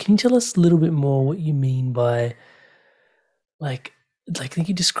before. Can you tell us a little bit more what you mean by, like I think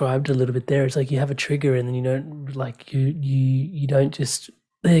you described a little bit there. It's like you have a trigger, and then you don't, like you don't just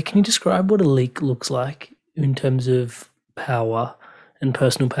there. Can you describe what a leak looks like in terms of power and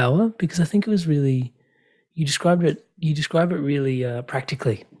personal power? Because I think it was really, you describe it really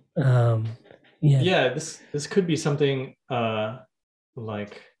practically. This could be something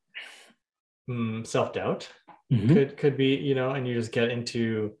like self-doubt. Could be, and you just get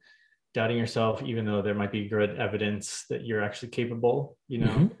into doubting yourself, even though there might be good evidence that you're actually capable.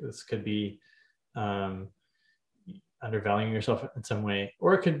 This could be undervaluing yourself in some way,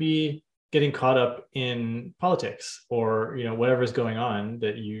 or it could be getting caught up in politics, or whatever's going on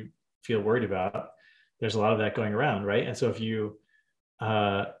that you feel worried about. There's a lot of that going around, right? And so if you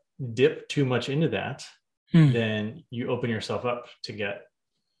dip too much into that, then you open yourself up to get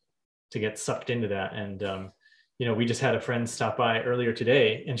sucked into that. And we just had a friend stop by earlier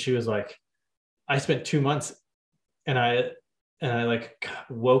today, and she was like, I spent 2 months, and I like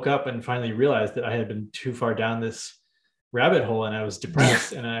woke up and finally realized that I had been too far down this rabbit hole, and I was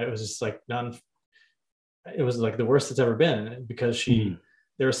depressed, and I was just like it was like the worst it's ever been, because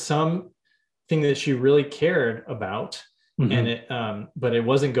there's some thing that she really cared about, and it but it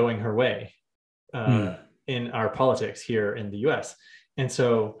wasn't going her way in our politics here in the US. And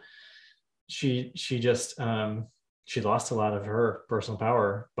so she just she lost a lot of her personal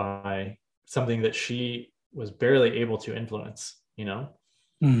power by something that she was barely able to influence, you know?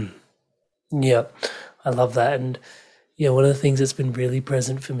 Yeah, I love that. And yeah, one of the things that's been really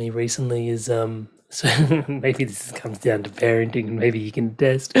present for me recently is so maybe this comes down to parenting, and maybe you can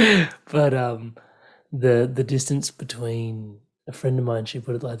attest, but the distance between, a friend of mine, she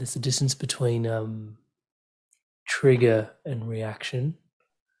put it like this: the distance between trigger and reaction.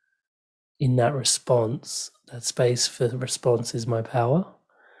 In that response, that space for the response is my power.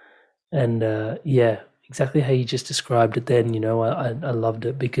 And yeah, exactly how you just described it then, I loved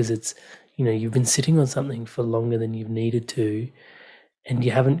it, because it's, you've been sitting on something for longer than you've needed to, and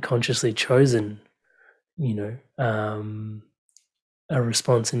you haven't consciously chosen, a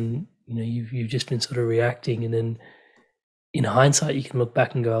response, and, you've just been sort of reacting. And then in hindsight, you can look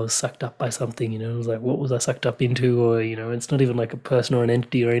back and go, I was sucked up by something, it was like, what was I sucked up into? Or, it's not even like a person or an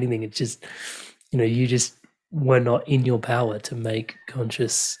entity or anything. It's just, you just were not in your power to make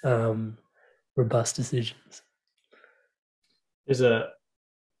conscious, robust decisions. There's a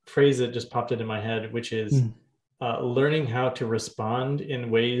phrase that just popped into my head, which is learning how to respond in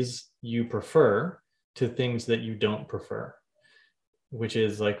ways you prefer to things that you don't prefer, which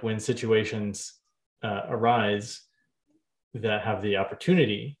is like when situations arise that have the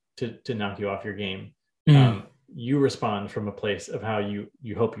opportunity to knock you off your game, you respond from a place of how you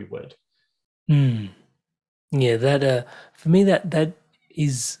hope you would. Yeah, that for me, that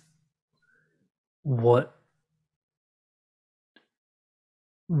is what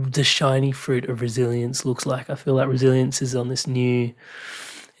the shiny fruit of resilience looks like. I feel like resilience is on this new,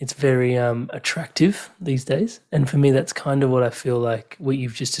 it's very attractive these days. And for me, that's kind of what I feel like what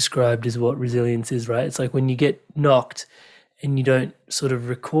you've just described is what resilience is, right? It's like when you get knocked and you don't sort of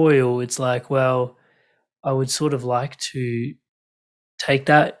recoil, it's like, well, I would sort of like to take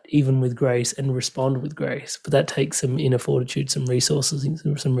that even with grace and respond with grace. But that takes some inner fortitude, some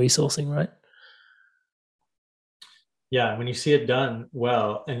resourcing, right? Yeah, when you see it done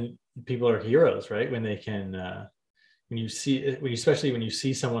well, and people are heroes, right? When they can, especially when you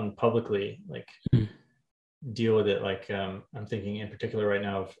see someone publicly like deal with it. Like I'm thinking in particular right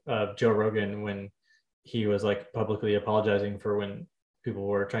now of Joe Rogan, when he was like publicly apologizing for when people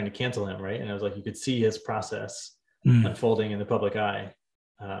were trying to cancel him, right? And it was like you could see his process unfolding in the public eye.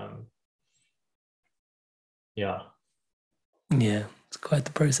 Yeah, it's quite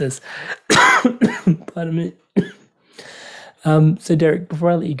the process. Pardon me. So Derek,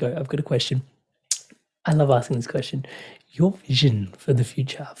 before I let you go, I've got a question. I love asking this question. Your vision for the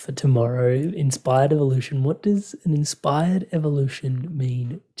future, for tomorrow, inspired evolution. What does an inspired evolution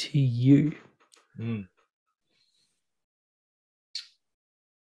mean to you?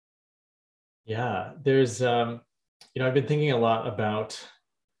 Yeah, there's, I've been thinking a lot about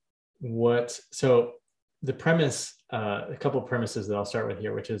so the premise, a couple of premises that I'll start with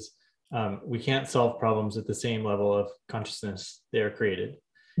here, which is we can't solve problems at the same level of consciousness they are created,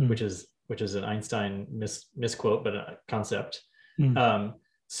 which is an Einstein misquote, but a concept.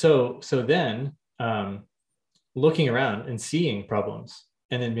 So then looking around and seeing problems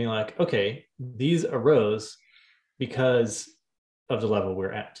and then being like, okay, these arose because of the level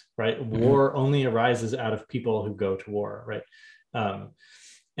we're at, right? War only arises out of people who go to war, right?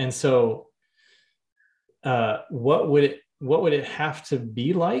 And so what would it have to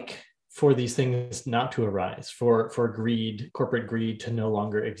be like for these things not to arise, for corporate greed to no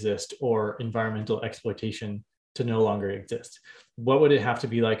longer exist, or environmental exploitation to no longer exist? What would it have to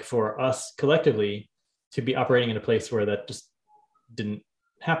be like for us collectively to be operating in a place where that just didn't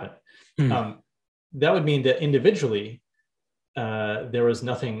happen? That would mean that individually, there was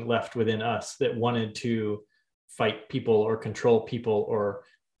nothing left within us that wanted to fight people or control people or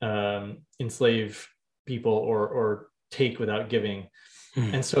enslave people or take without giving.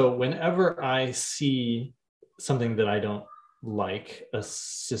 And so whenever I see something that I don't like, a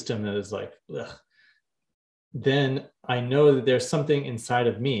system that is like, ugh, then I know that there's something inside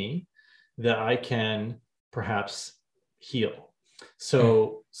of me that I can perhaps heal.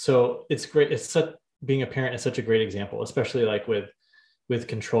 So it's great. Being a parent is such a great example, especially like with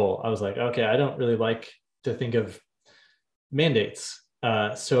control. I was like, okay, I don't really like to think of mandates.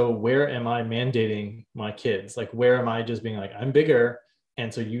 So where am I mandating my kids? Like, where am I just being like, I'm bigger,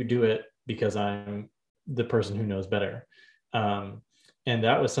 and so you do it because I'm the person who knows better? And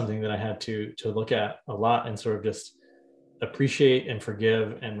that was something that I had to look at a lot and sort of just appreciate and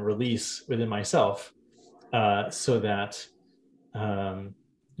forgive and release within myself, so that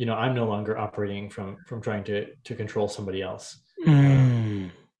I'm no longer operating from trying to control somebody else.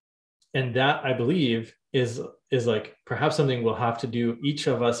 Mm. And that, I believe, is like perhaps something we'll have to do, each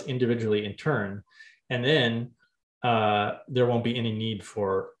of us individually in turn. And then there won't be any need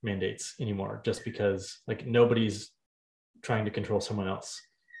for mandates anymore, just because like nobody's trying to control someone else,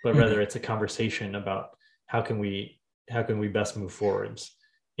 but rather it's a conversation about how can we best move forwards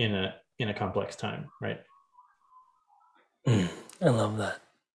in a complex time, right? I love that.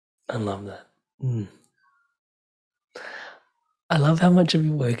 I love how much of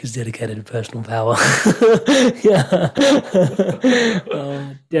your work is dedicated to personal power. Yeah.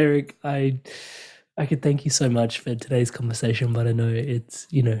 Derek, I could thank you so much for today's conversation, but I know it's,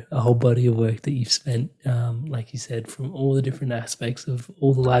 a whole body of work that you've spent, like you said, from all the different aspects of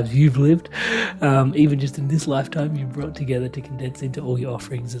all the lives you've lived, even just in this lifetime, you've brought together to condense into all your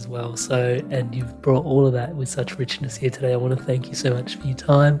offerings as well. So, and you've brought all of that with such richness here today. I want to thank you so much for your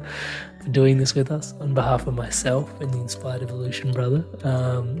time, for doing this with us on behalf of myself and the Inspired Evolution brother,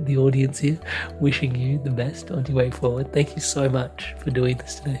 the audience here, wishing you the best on your way forward. Thank you so much for doing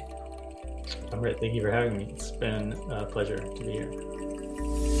this today. All right, thank you for having me. It's been a pleasure to be here.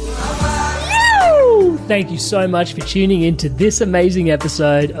 Thank you so much for tuning in to this amazing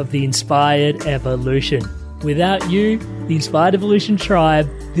episode of the Inspired Evolution. Without you, the Inspired Evolution tribe,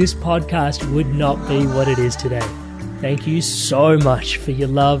 this podcast would not be what it is today. Thank you so much for your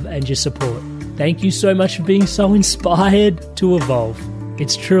love and your support. Thank you so much for being so inspired to evolve.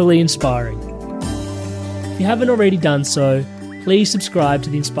 It's truly inspiring. If you haven't already done so, please subscribe to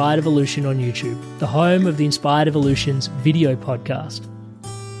the Inspired Evolution on YouTube, the home of the Inspired Evolution's video podcast.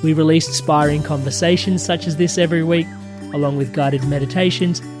 We release inspiring conversations such as this every week, along with guided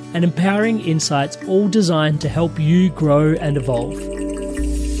meditations and empowering insights, all designed to help you grow and evolve.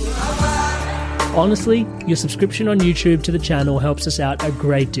 Honestly, your subscription on YouTube to the channel helps us out a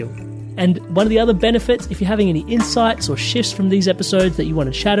great deal. And one of the other benefits, if you're having any insights or shifts from these episodes that you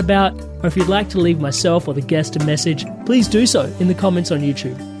want to chat about, or if you'd like to leave myself or the guest a message, please do so in the comments on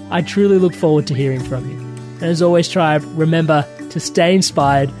YouTube. I truly look forward to hearing from you. And as always, tribe, remember to stay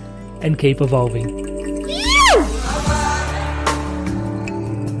inspired and keep evolving.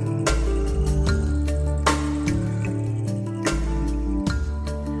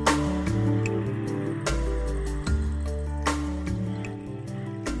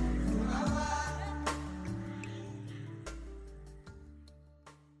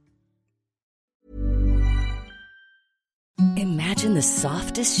 Imagine the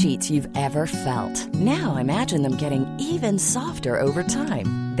softest sheets you've ever felt. Now imagine them getting even softer over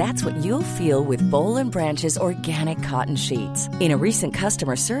time. That's what you'll feel with Boll & Branch's organic cotton sheets. In a recent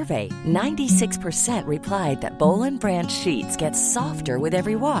customer survey, 96% replied that Boll & Branch sheets get softer with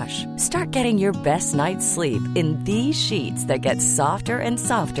every wash. Start getting your best night's sleep in these sheets that get softer and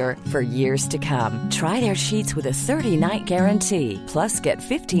softer for years to come. Try their sheets with a 30-night guarantee. Plus, get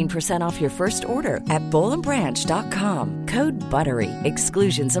 15% off your first order at bollandbranch.com. Code BUTTERY.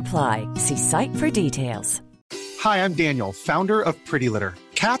 Exclusions apply. See site for details. Hi, I'm Daniel, founder of Pretty Litter.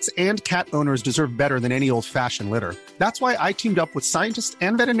 Cats and cat owners deserve better than any old-fashioned litter. That's why I teamed up with scientists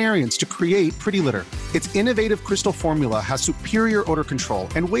and veterinarians to create Pretty Litter. Its innovative crystal formula has superior odor control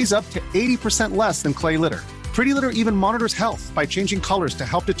and weighs up to 80% less than clay litter. Pretty Litter even monitors health by changing colors to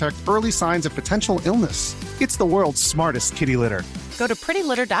help detect early signs of potential illness. It's the world's smartest kitty litter. Go to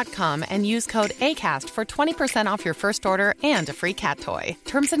prettylitter.com and use code ACAST for 20% off your first order and a free cat toy.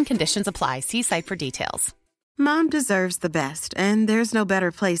 Terms and conditions apply. See site for details. Mom deserves the best, and there's no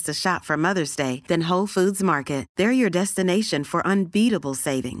better place to shop for Mother's Day than Whole Foods Market. They're your destination for unbeatable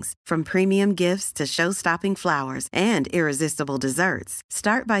savings, from premium gifts to show-stopping flowers and irresistible desserts.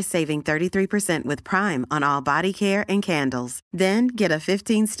 Start by saving 33% with Prime on all body care and candles. Then get a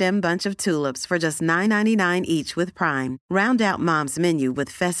 15-stem bunch of tulips for just $9.99 each with Prime. Round out Mom's menu with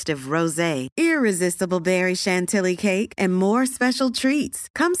festive rosé, irresistible berry chantilly cake, and more special treats.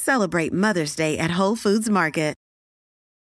 Come celebrate Mother's Day at Whole Foods Market.